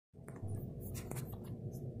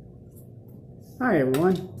Hi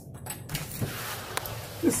everyone,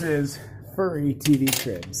 this is FTV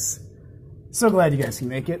Cribbies. So glad you guys can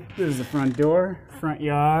make it. This is the front door, front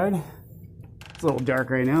yard. It's a little dark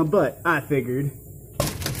right now, but I figured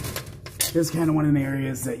it's kind of one of the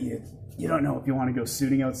areas that you don't know if you want to go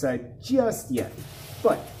shooting outside just yet.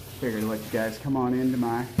 But figured to let you guys come on into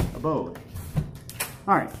my abode.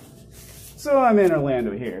 Alright, so I'm in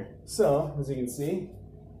Orlando here. So, as you can see,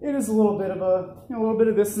 it is a little bit of a little bit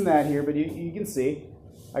of this and that here, but you can see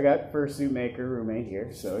I got fursuit maker roommate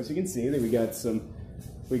here. So as you can see, that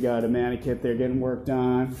we got a mannequin there getting worked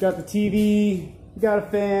on. Got the TV, got a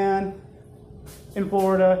fan. In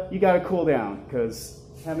Florida, you got to cool down because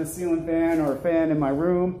having a ceiling fan or a fan in my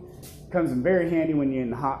room comes in very handy when you're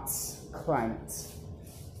in hot climates.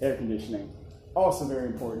 Air conditioning, also very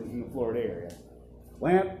important in the Florida area.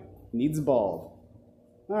 Lamp needs a bulb.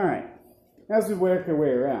 All right. As we work our way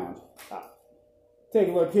around, take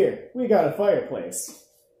a look here. We got a fireplace.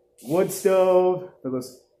 Wood stove for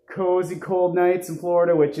those cozy cold nights in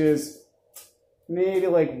Florida, which is maybe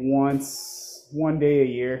like one day a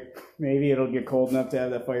year. Maybe it'll get cold enough to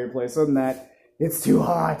have that fireplace. Other than that, it's too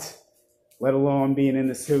hot. Let alone being in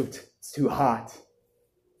the suit. It's too hot.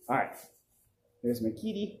 All right. There's my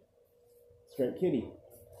kitty. Striped kitty.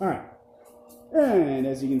 All right. And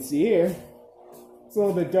as you can see here, it's a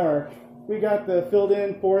little bit dark. We got the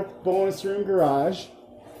filled-in fourth bonus room garage.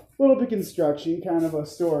 A little bit of construction, kind of a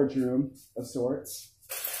storage room of sorts.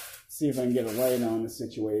 See if I can get a light on the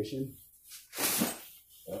situation.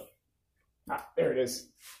 There it is.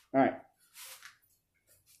 All right.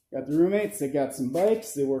 Got the roommates. They got some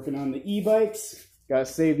bikes. They're working on the e-bikes. Got to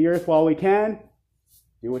save the earth while we can.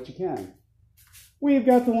 Do what you can. We've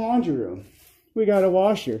got the laundry room. We got a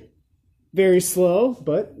washer. Very slow,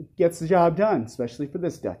 but gets the job done, especially for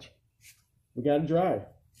this Dutch. We got a dryer.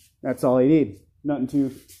 That's all you need. Nothing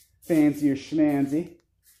too fancy or schmancy.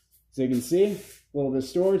 So you can see, a little bit of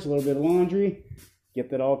storage, a little bit of laundry. Get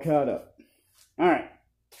that all caught up. All right.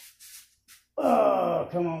 Oh,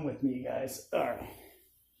 come on with me, you guys. All right.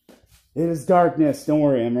 It is darkness. Don't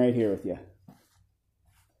worry, I'm right here with you.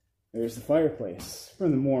 There's the fireplace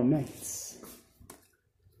from the warm nights.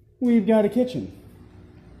 We've got a kitchen.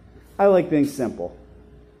 I like things simple.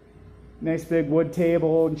 Nice big wood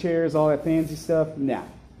table and chairs, all that fancy stuff. Nah.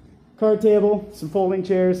 Card table, some folding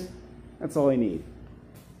chairs. That's all you need.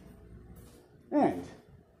 And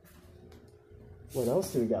what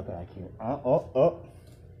else do we got back here?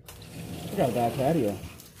 We got a back patio.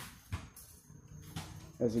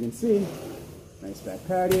 As you can see, nice back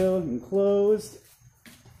patio, enclosed.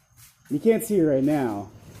 You can't see it right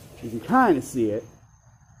now. You can kind of see it.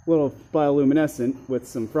 A little bioluminescent with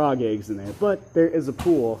some frog eggs in there, but there is a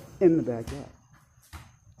pool in the backyard.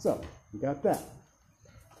 So, we got that.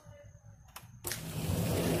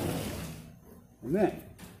 And then,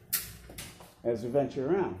 as we venture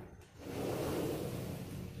around,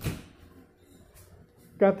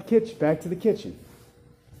 got the kitchen, back to the kitchen.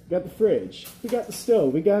 Got the fridge, we got the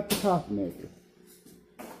stove, we got the coffee maker.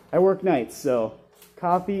 I work nights, so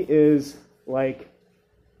coffee is like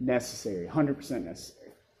necessary, 100% necessary.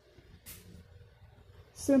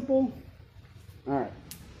 Simple. All right.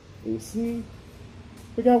 AC.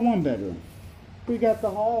 We got one bedroom. We got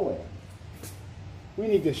the hallway. We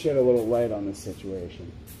need to shed a little light on this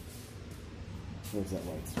situation. Where's that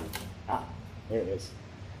light switch? There it is.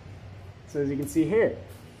 So as you can see here,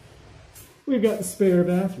 we've got the spare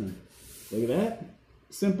bathroom. Look at that.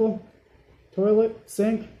 Simple. Toilet,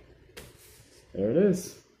 sink. There it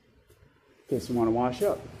is. In case you want to wash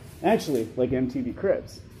up. Actually, like FTV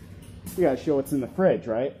Cribbies. We gotta show what's in the fridge,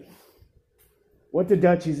 right? What do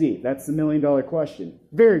Dutchies eat? That's the $1,000,000 question.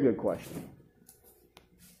 Very good question.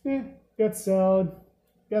 Got salad,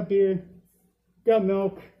 got beer, got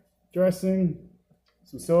milk, dressing,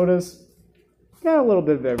 some sodas. Got a little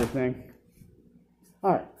bit of everything.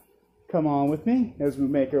 All right, come on with me as we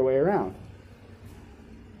make our way around.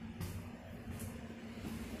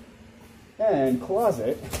 And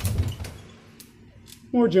closet,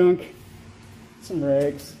 more junk, some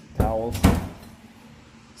rags. Towels.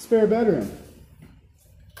 Spare bedroom.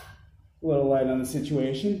 A little light on the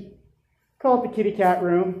situation. Call it the kitty cat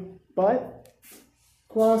room, but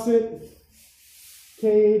closet,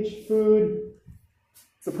 cage, food.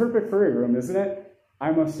 It's a perfect furry room, isn't it?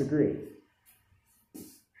 I must agree.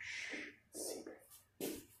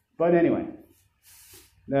 Secret. But anyway,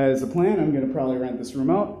 that is the plan. I'm going to probably rent this room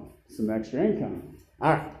out. Some extra income.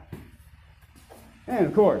 All right. And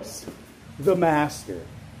of course, the master.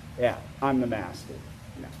 Yeah, I'm the master.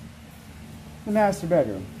 No. The master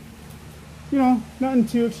bedroom. You know, nothing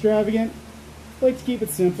too extravagant. Like to keep it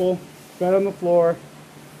simple. Bed on the floor.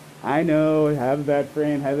 I know, have a bed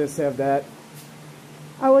frame, have this, have that.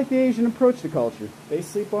 I like the Asian approach to culture. They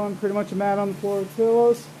sleep on pretty much a mat on the floor with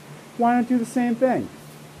pillows. Why not do the same thing?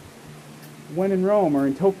 When in Rome or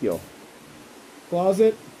in Tokyo.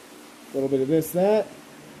 Closet, a little bit of this, that.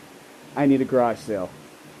 I need a garage sale.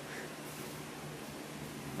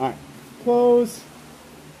 Alright, clothes.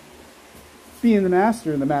 Being the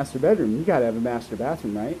master in the master bedroom, you gotta have a master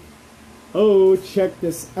bathroom, right? Oh, check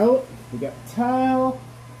this out. We got tile,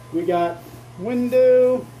 we got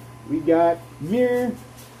window, we got mirror,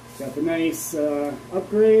 got the nice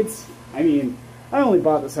upgrades. I mean, I only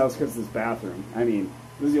bought this house because of this bathroom. I mean,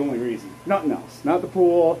 this is the only reason. Nothing else. Not the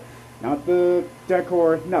pool, not the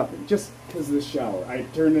decor, nothing. Just because of the shower. I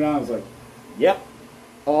turned it on, I was like, yep,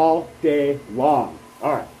 all day long.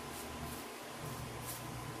 Alright.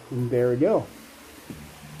 And there we go.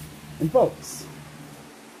 And folks,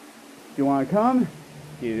 if you want to come,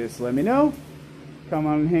 you just let me know. Come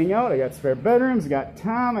on and hang out. I got spare bedrooms, I got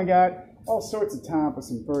Tom, I got all sorts of time for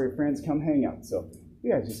some furry friends. Come hang out. So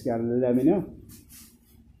you guys just gotta let me know.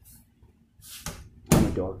 I'm a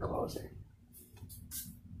door closer.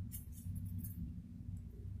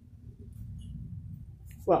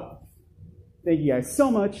 Well, thank you guys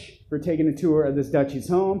so much for taking a tour of this Dutchie's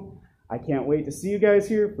home. I can't wait to see you guys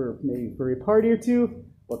here for maybe for a party or two.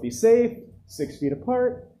 But be safe, 6 feet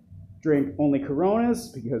apart. Drink only Coronas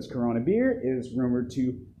because Corona beer is rumored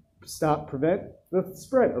to prevent the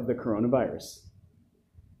spread of the coronavirus.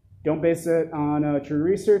 Don't base it on true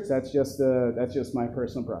research. That's just my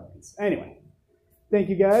personal preference. Anyway, thank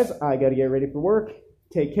you guys. I got to get ready for work.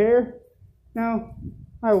 Take care. Now,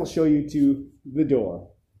 I will show you to the door.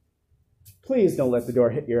 Please don't let the door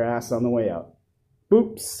hit your ass on the way out.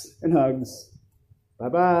 Boops and hugs.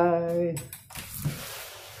 Bye-bye.